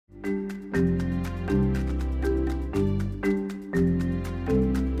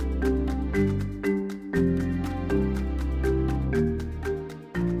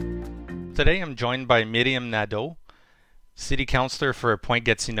Today I'm joined by Myriam Nadeau, City Councillor for Pointe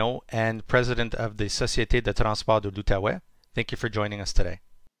Gatineau and President of the Société de Transport de l'Outaouais. Thank you for joining us today.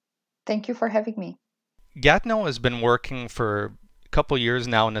 Thank you for having me. Gatineau has been working for a couple years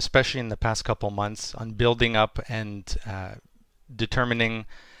now, and especially in the past couple months, on building up and determining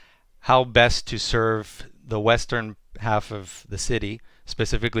how best to serve the western half of the city,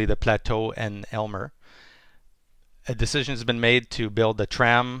 specifically the Plateau and Aylmer. A decision has been made to build a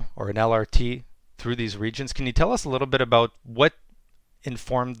tram or an LRT through these regions. Can you tell us a little bit about what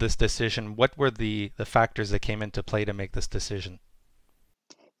informed this decision? What were the factors that came into play to make this decision?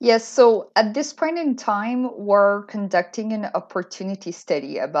 Yes, so at this point in time, we're conducting an opportunity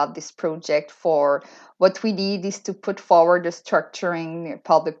study about this project. For what we need is to put forward a structuring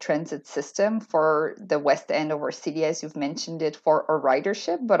public transit system for the west end of our city, as you've mentioned it, for our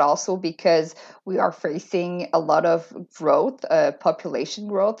ridership, but also because we are facing a lot of growth, population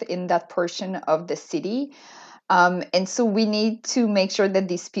growth in that portion of the city. And so we need to make sure that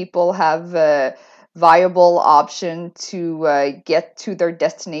these people have viable option to get to their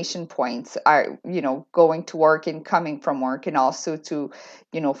destination points, are going to work and coming from work, and also to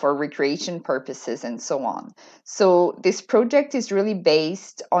for recreation purposes and so on. So this project is really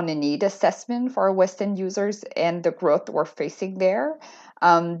based on a need assessment for our West End users and the growth we're facing there.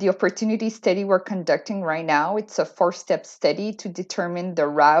 The opportunity study we're conducting right now, it's a 4-step study to determine the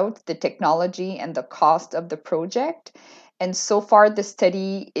route, the technology, and the cost of the project. And so far, the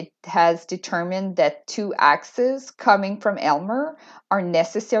study, it has determined that 2 axes coming from Aylmer are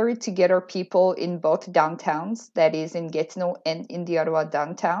necessary to get our people in both downtowns, that is in Gatineau and in the Ottawa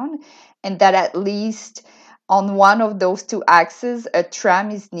downtown, and that at least on one of those 2 axes, a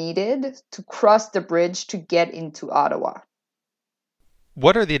tram is needed to cross the bridge to get into Ottawa.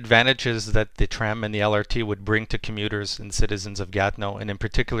 What are the advantages that the tram and the LRT would bring to commuters and citizens of Gatineau, and in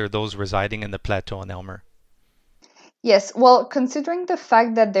particular those residing in the Plateau and Aylmer? Yes, well, considering the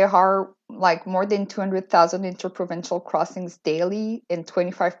fact that there are like more than 200,000 interprovincial crossings daily, and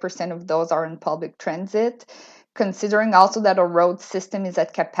 25% of those are in public transit, considering also that our road system is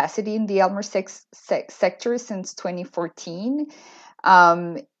at capacity in the Aylmer sector since 2014,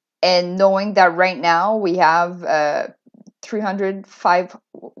 and knowing that right now we have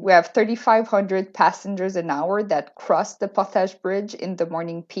 3,500 passengers an hour that cross the Portage Bridge in the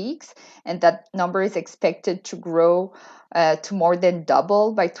morning peaks, and that number is expected to grow to more than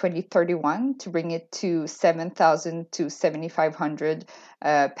double by 2031 to bring it to 7,000 to 7,500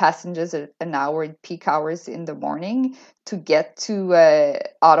 passengers an hour in peak hours in the morning to get to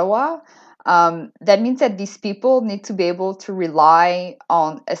Ottawa. That means that these people need to be able to rely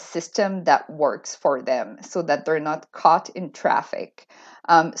on a system that works for them so that they're not caught in traffic.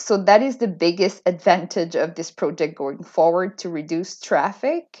 So that is the biggest advantage of this project going forward, to reduce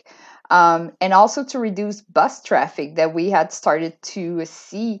traffic and also to reduce bus traffic that we had started to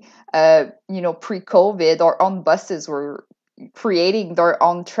see, pre-COVID. Or on buses were creating their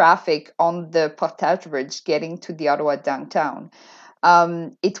own traffic on the Portage Bridge getting to the Ottawa downtown.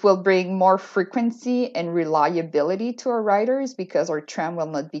 It will bring more frequency and reliability to our riders because our tram will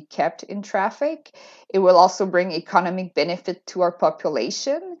not be kept in traffic. It will also bring economic benefit to our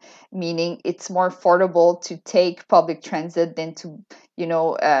population, meaning it's more affordable to take public transit than to,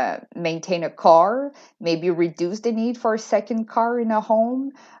 maintain a car, maybe reduce the need for a second car in a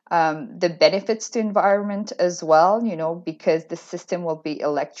home. The benefits to environment as well, because the system will be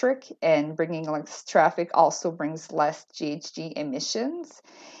electric, and bringing less traffic also brings less GHG emissions.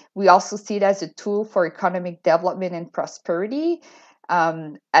 We also see it as a tool for economic development and prosperity,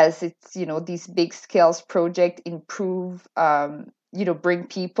 as it's, these big scales project improve, bring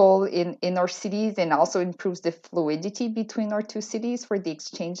people in our cities, and also improves the fluidity between our 2 cities for the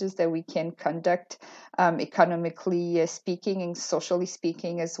exchanges that we can conduct, economically speaking and socially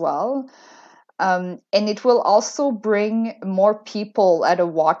speaking as well. And it will also bring more people at a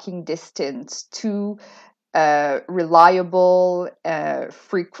walking distance to reliable,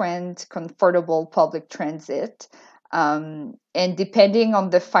 frequent, comfortable public transit. And depending on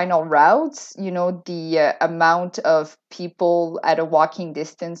the final routes, the amount of people at a walking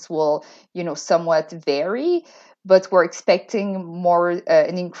distance will, somewhat vary. But we're expecting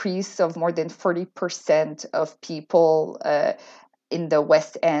an increase of more than 40% of people in the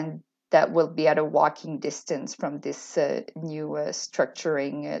West End that will be at a walking distance from this new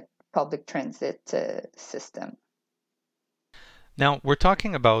structuring public transit system. Now, we're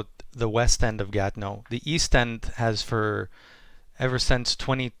talking about the West End of Gatineau. The East End has, for ever since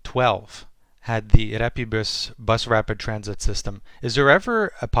 2012, had the Rapibus bus rapid transit system. Is there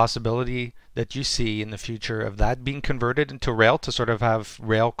ever a possibility that you see in the future of that being converted into rail to sort of have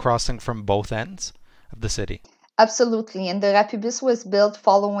rail crossing from both ends of the city? Absolutely. And the Rapibus was built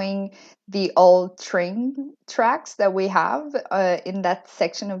following the old train tracks that we have in that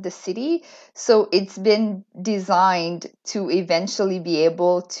section of the city. So it's been designed to eventually be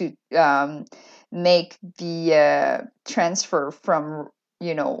able to make the transfer from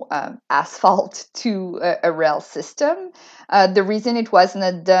asphalt to a rail system. The reason it was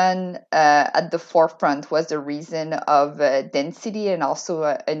not done at the forefront was the reason of density and also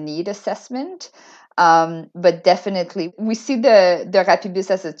a need assessment. But definitely, we see the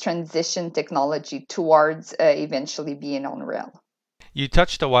Rapibus as a transition technology towards eventually being on rail. You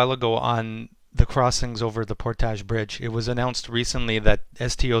touched a while ago on the crossings over the Portage Bridge. It was announced recently that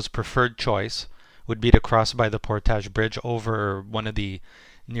STO's preferred choice would be to cross by the Portage Bridge over one of the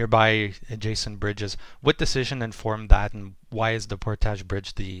nearby adjacent bridges. What decision informed that, and why is the Portage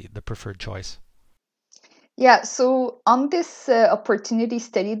Bridge the preferred choice? Yeah, so on this opportunity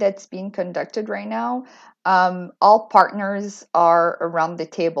study that's being conducted right now, all partners are around the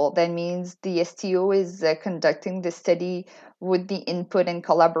table. That means the STO is conducting the study with the input and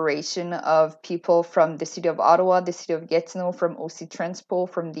collaboration of people from the City of Ottawa, the City of Gatineau, from OC Transpo,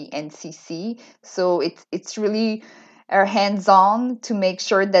 from the NCC. So it's really are hands-on to make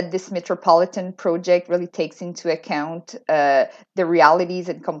sure that this metropolitan project really takes into account the realities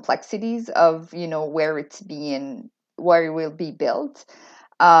and complexities of where where it will be built.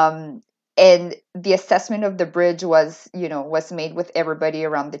 um, and the assessment of the bridge was made with everybody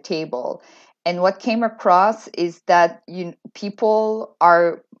around the table. And what came across is that people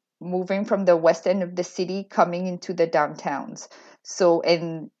are moving from the west end of the city coming into the downtowns. So,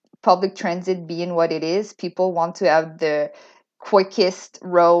 and public transit being what it is, people want to have the quickest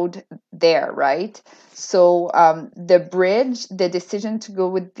road there, right? So the bridge, the decision to go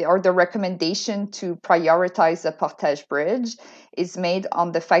with or the recommendation to prioritize the Portage Bridge is made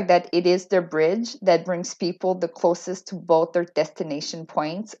on the fact that it is the bridge that brings people the closest to both their destination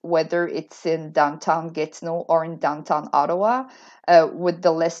points, whether it's in downtown Gatineau or in downtown Ottawa, with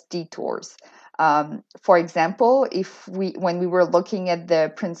the less detours. For example, when we were looking at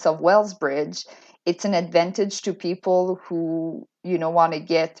the Prince of Wales Bridge, it's an advantage to people who want to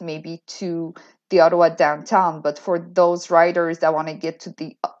get maybe to the Ottawa downtown, but for those riders that want to get to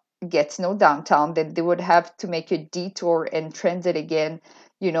the Gatineau downtown, then they would have to make a detour and transit again,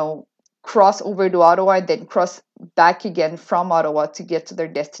 cross over to Ottawa and then cross back again from Ottawa to get to their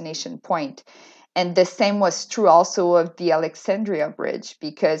destination point. And the same was true also of the Alexandria Bridge,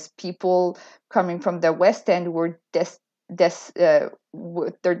 because people coming from the West End were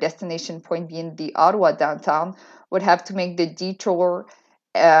with their destination point being the Ottawa downtown, would have to make the detour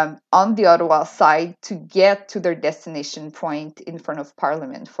on the Ottawa side to get to their destination point in front of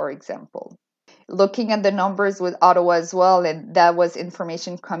Parliament, for example. Looking at the numbers with Ottawa as well, and that was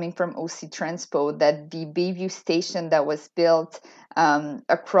information coming from OC Transpo, that the Bayview station that was built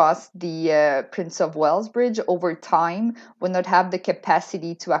across the Prince of Wales Bridge over time would not have the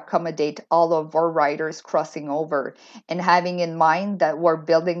capacity to accommodate all of our riders crossing over. And having in mind that we're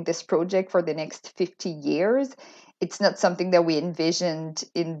building this project for the next 50 years, it's not something that we envisioned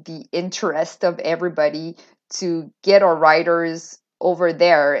in the interest of everybody to get our riders over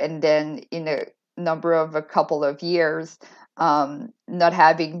there and then in a couple of years not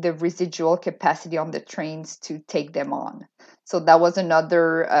having the residual capacity on the trains to take them on. So that was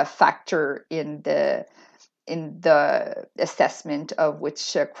another factor in the assessment of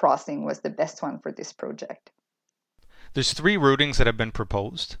which crossing was the best one for this project. There's three routings that have been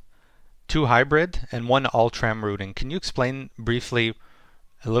proposed, two hybrid and one all-tram routing. Can you explain briefly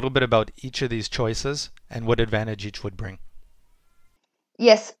a little bit about each of these choices and what advantage each would bring?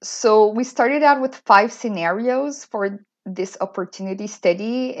 Yes, so we started out with 5 scenarios for this opportunity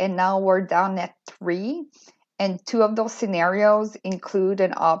study, and now we're down at 3. And 2 of those scenarios include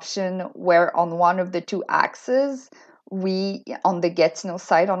an option where on one of the 2 axes, on the Gatineau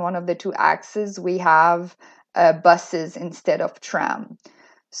side, on one of the 2 axes, we have buses instead of tram.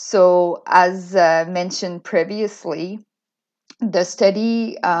 So as mentioned previously, the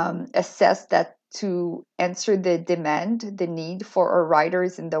study assessed that to answer the need for our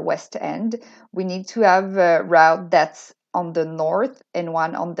riders in the West End, we need to have a route that's on the north and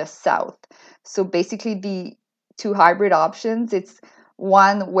one on the south. So basically the 2 hybrid options, it's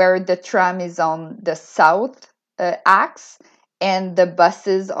one where the tram is on the south axe and the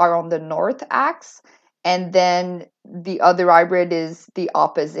buses are on the north axe. And then the other hybrid is the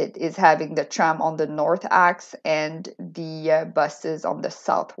opposite, is having the tram on the north axe and the buses on the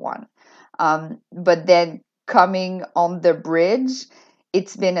south one. But then coming on the bridge,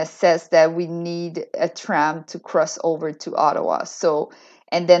 it's been assessed that we need a tram to cross over to Ottawa. So,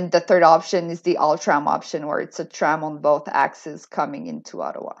 and then the third option is the all tram option, where it's a tram on both axes coming into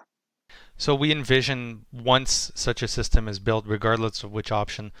Ottawa. So we envision once such a system is built, regardless of which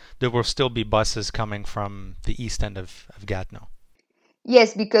option, there will still be buses coming from the east end of Gatineau.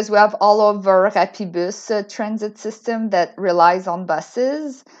 Yes, because we have all of our Rapibus transit system that relies on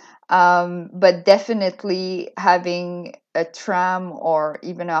buses, but definitely having a tram or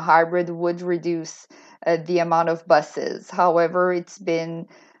even a hybrid would reduce the amount of buses. However, it's been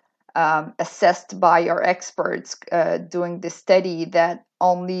assessed by our experts doing the study that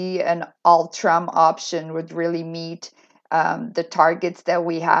only an all tram option would really meet the targets that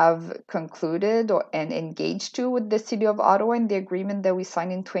we have concluded and engaged to with the City of Ottawa in the agreement that we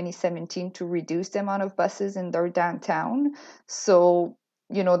signed in 2017 to reduce the amount of buses in their downtown. So,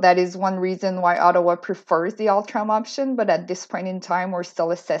 that is one reason why Ottawa prefers the all tram option, but at this point in time, we're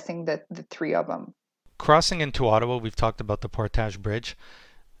still assessing the three of them. Crossing into Ottawa, we've talked about the Portage Bridge.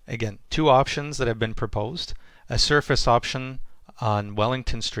 Again, two options that have been proposed: a surface option on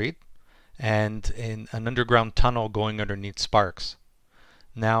Wellington Street and in an underground tunnel going underneath Sparks.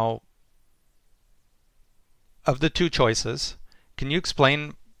 Now, of the two choices, can you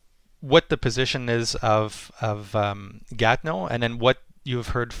explain what the position is of Gatineau, and then what you've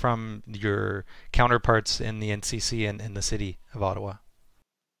heard from your counterparts in the NCC and in the City of Ottawa?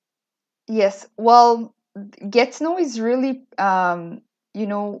 Yes, well, Gatineau is really,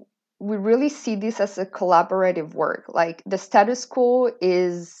 we really see this as a collaborative work. Like the status quo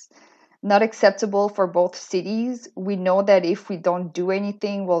is not acceptable for both cities. We know that if we don't do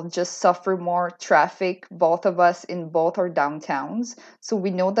anything, we'll just suffer more traffic, both of us in both our downtowns. So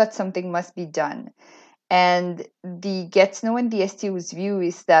we know that something must be done. And the Gatineau and the STO's view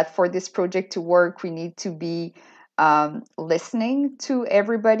is that for this project to work, we need to be listening to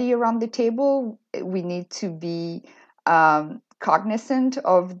everybody around the table. We need to be cognizant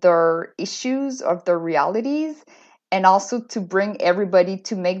of their issues, of their realities, and also to bring everybody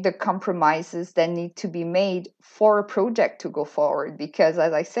to make the compromises that need to be made for a project to go forward. Because,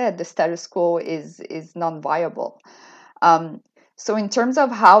 as I said, the status quo is non-viable. So in terms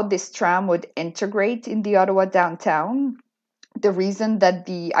of how this tram would integrate in the Ottawa downtown, the reason that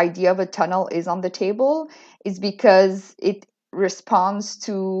the idea of a tunnel is on the table is because it responds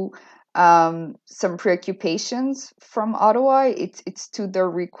to some preoccupations from Ottawa. It's to their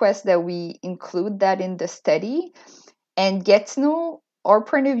request that we include that in the study. And Gatineau, our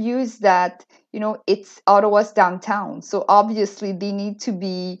point of view is that, it's Ottawa's downtown. So obviously they need to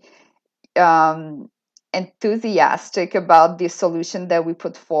be enthusiastic about the solution that we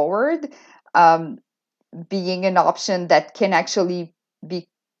put forward, being an option that can actually be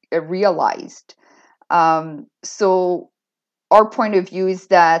realized. So our point of view is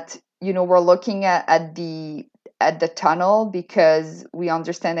that, we're looking at the tunnel because we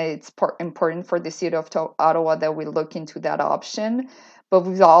understand that it's important for the City of Ottawa that we look into that option. But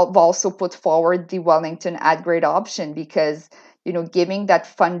we've also put forward the Wellington at-grade option because, given that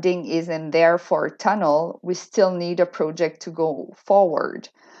funding isn't there for a tunnel, we still need a project to go forward.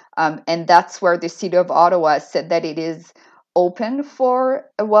 And that's where the City of Ottawa said that it is open for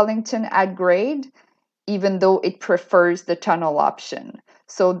a Wellington at-grade, even though it prefers the tunnel option.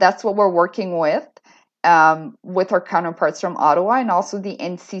 So that's what we're working with our counterparts from Ottawa. And also the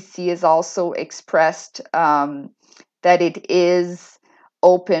NCC has also expressed that it is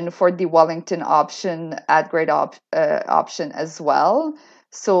open for the Wellington option, at-grade option as well.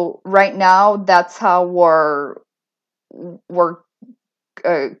 So right now, that's how we're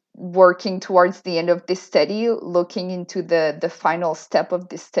working towards the end of this study, looking into the final step of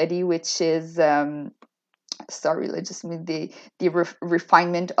this study, which is the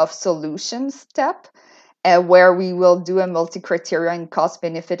refinement of solutions step, where we will do a multi-criteria and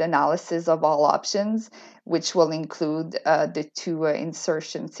cost-benefit analysis of all options, which will include the two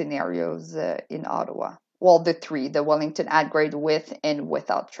insertion scenarios in Ottawa. Well, the three: the Wellington at-grade with and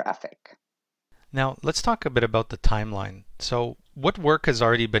without traffic. Now, let's talk a bit about the timeline. So, what work has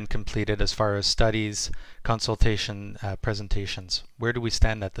already been completed as far as studies, consultation, presentations? Where do we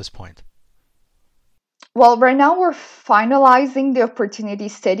stand at this point? Well, right now we're finalizing the opportunity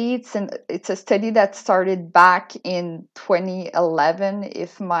study. It's a study that started back in 2011,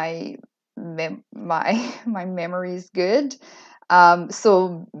 if my memory is good.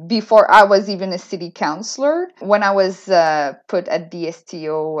 So before I was even a city councillor, when I was put at the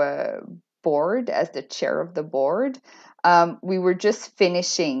STO board as the chair of the board, we were just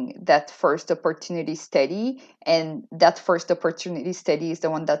finishing that first opportunity study, and that first opportunity study is the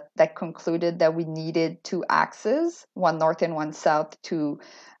one that concluded that we needed two axes, one north and one south, to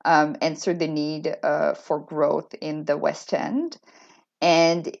answer the need for growth in the West End.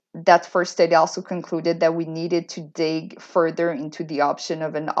 And that first study also concluded that we needed to dig further into the option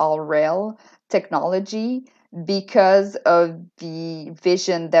of an all rail technology because of the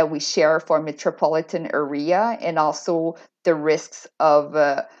vision that we share for metropolitan area, and also the risks of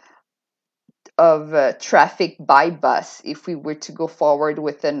traffic by bus if we were to go forward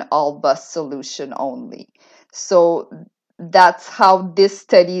with an all bus solution only. So that's how this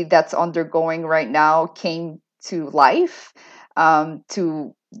study that's undergoing right now came to life,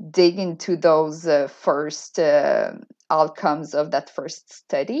 to dig into those first outcomes of that first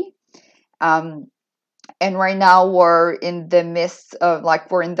study. Um, and right now we're in the midst of,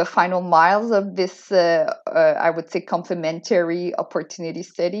 like, we're in the final miles of this, I would say, complementary opportunity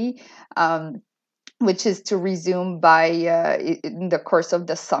study, which is to resume by in the course of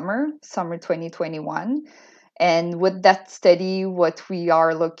the summer 2021. And with that study, what we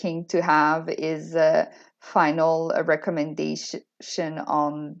are looking to have is a final recommendation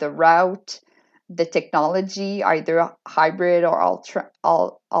on the route, the technology, either hybrid or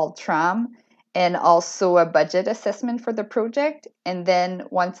all tram, and also a budget assessment for the project. And then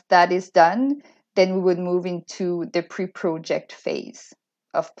once that is done, then we would move into the pre-project phase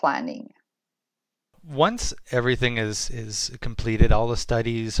of planning. Once everything is completed, all the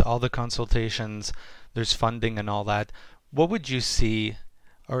studies, all the consultations, there's funding and all that, what would you see,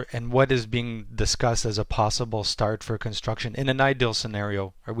 or and what is being discussed as a possible start for construction in an ideal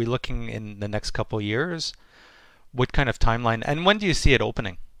scenario? Are we looking in the next couple years? What kind of timeline, and when do you see it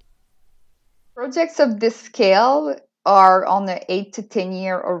opening? Projects of this scale are on an 8 to 10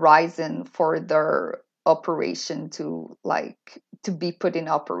 year horizon for their operation to be put in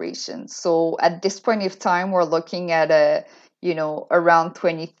operation. So at this point of time, we're looking at a around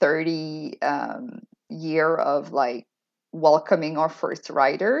 2030 year of like welcoming our first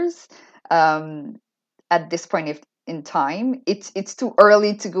riders. At this point in time, it's too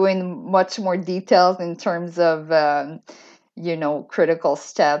early to go in much more details in terms of critical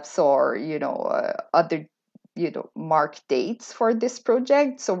steps or other mark dates for this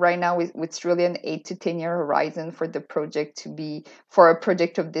project. So right now it's really an 8 to 10 year horizon for a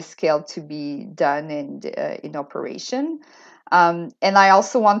project of this scale to be done and in operation. And I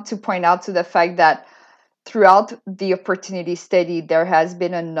also want to point out to the fact that throughout the opportunity study, there has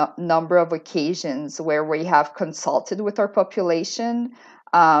been a number of occasions where we have consulted with our population,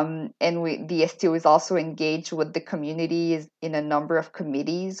 and the STO is also engaged with the communities in a number of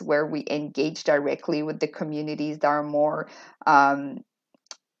committees where we engage directly with the communities that are more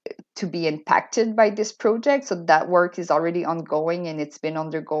to be impacted by this project. So that work is already ongoing, and it's been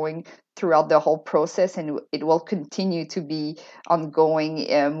undergoing throughout the whole process, and it will continue to be ongoing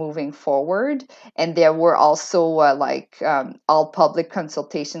moving forward. And there were also all public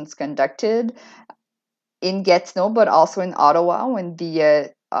consultations conducted in Gatineau, but also in Ottawa when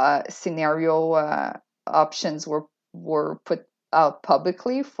the scenario options were put out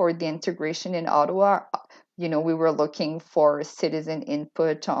publicly for the integration in Ottawa. We were looking for citizen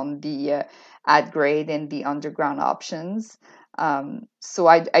input on the ad grade and the underground options. So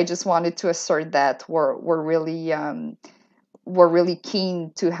I just wanted to assert that we're really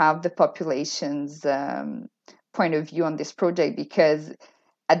keen to have the population's point of view on this project, because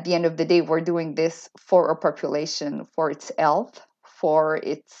at the end of the day, we're doing this for our population, for its health, for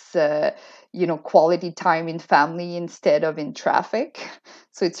its quality time in family instead of in traffic.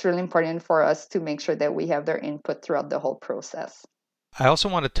 So it's really important for us to make sure that we have their input throughout the whole process. I also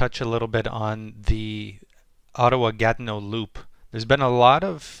want to touch a little bit on the Ottawa Gatineau loop. There's been a lot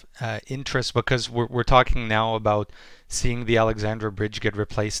of interest because we're talking now about seeing the Alexandra Bridge get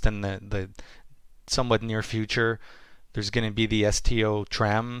replaced in the somewhat near future. There's going to be the STO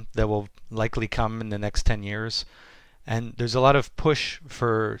tram that will likely come in the next 10 years. And there's a lot of push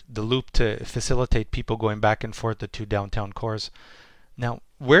for the loop to facilitate people going back and forth the two downtown cores. Now,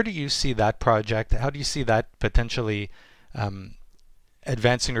 where do you see that project? How do you see that potentially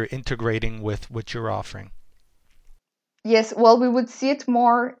advancing or integrating with what you're offering? Yes, well, we would see it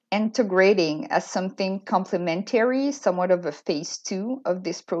more integrating as something complementary, somewhat of a phase two of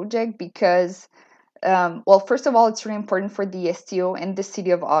this project, because well, first of all, it's really important for the STO and the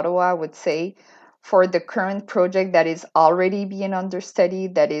City of Ottawa, I would say, for the current project that is already being under study,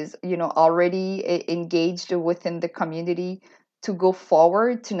 that is, already engaged within the community, to go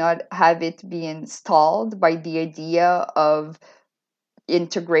forward, to not have it be installed by the idea of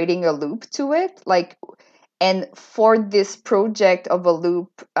integrating a loop to it. Like, And for this project of a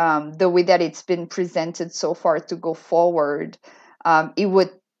loop, the way that it's been presented so far to go forward, it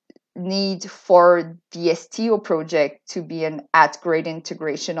would need for the STO project to be an at-grade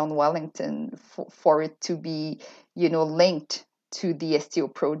integration on Wellington for it to be, linked to the STO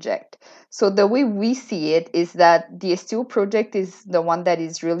project. So the way we see it is that the STO project is the one that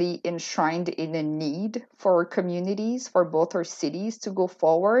is really enshrined in a need for our communities, for both our cities to go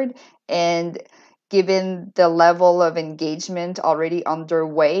forward. And given the level of engagement already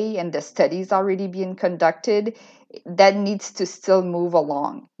underway and the studies already being conducted, that needs to still move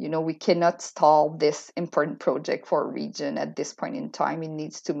along. We cannot stall this important project for a region at this point in time. It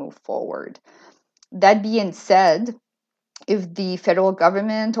needs to move forward. That being said, if the federal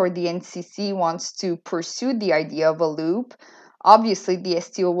government or the NCC wants to pursue the idea of a loop, obviously the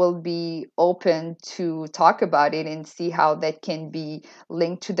STO will be open to talk about it and see how that can be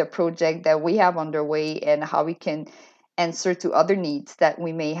linked to the project that we have underway and how we can answer to other needs that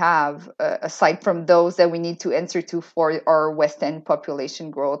we may have, aside from those that we need to answer to for our West End population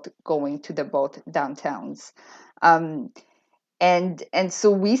growth going to the both downtowns. And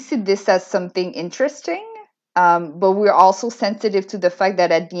so we see this as something interesting, but we're also sensitive to the fact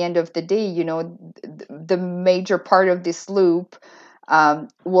that at the end of the day, the major part of this loop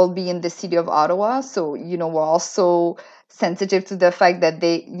will be in the city of Ottawa. So, we're also sensitive to the fact that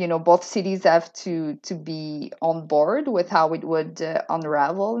both cities have to be on board with how it would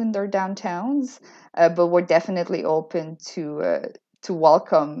unravel in their downtowns. But we're definitely open to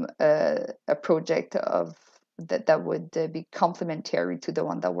welcome a project of that would be complementary to the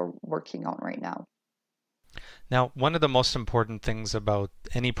one that we're working on right now. Now, one of the most important things about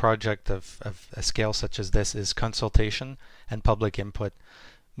any project of a scale such as this is consultation and public input.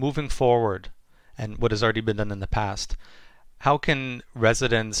 Moving forward, and what has already been done in the past, how can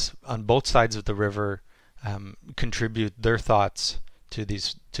residents on both sides of the river contribute their thoughts to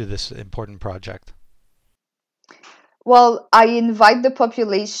this important project? Well, I invite the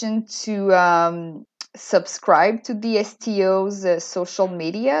population to subscribe to the STO's social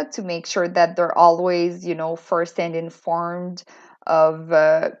media to make sure that they're always, firsthand informed of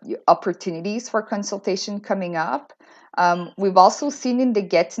opportunities for consultation coming up. We've also seen in the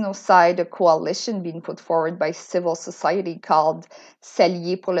Gatineau side a coalition being put forward by civil society called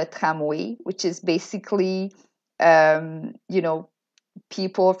S'allier pour le Tramway, which is basically,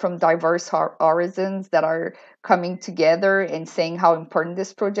 people from diverse horizons that are coming together and saying how important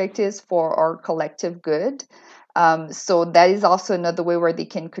this project is for our collective good. So that is also another way where they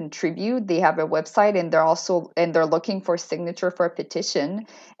can contribute. They have a website and they're looking for signature for a petition.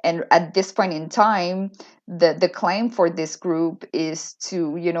 And at this point in time, the claim for this group is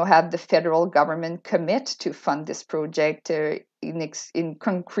to have the federal government commit to fund this project in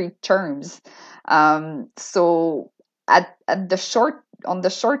concrete terms. So on the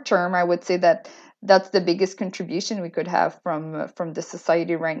short term, I would say that that's the biggest contribution we could have from the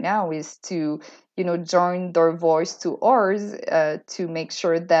society right now is to join their voice to ours to make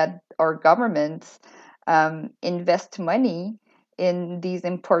sure that our governments invest money in these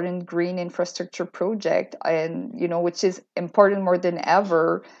important green infrastructure project, and which is important more than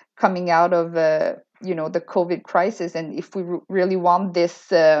ever coming out of the COVID crisis. And if we really want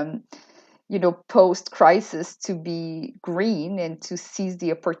this post-crisis to be green and to seize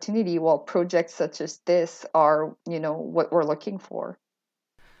the opportunity, well, projects such as this are, what we're looking for.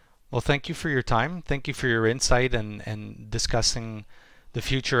 Well, thank you for your time. Thank you for your insight and discussing the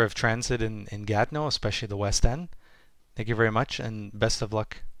future of transit in Gatineau, especially the West End. Thank you very much, and best of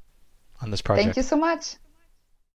luck on this project. Thank you so much.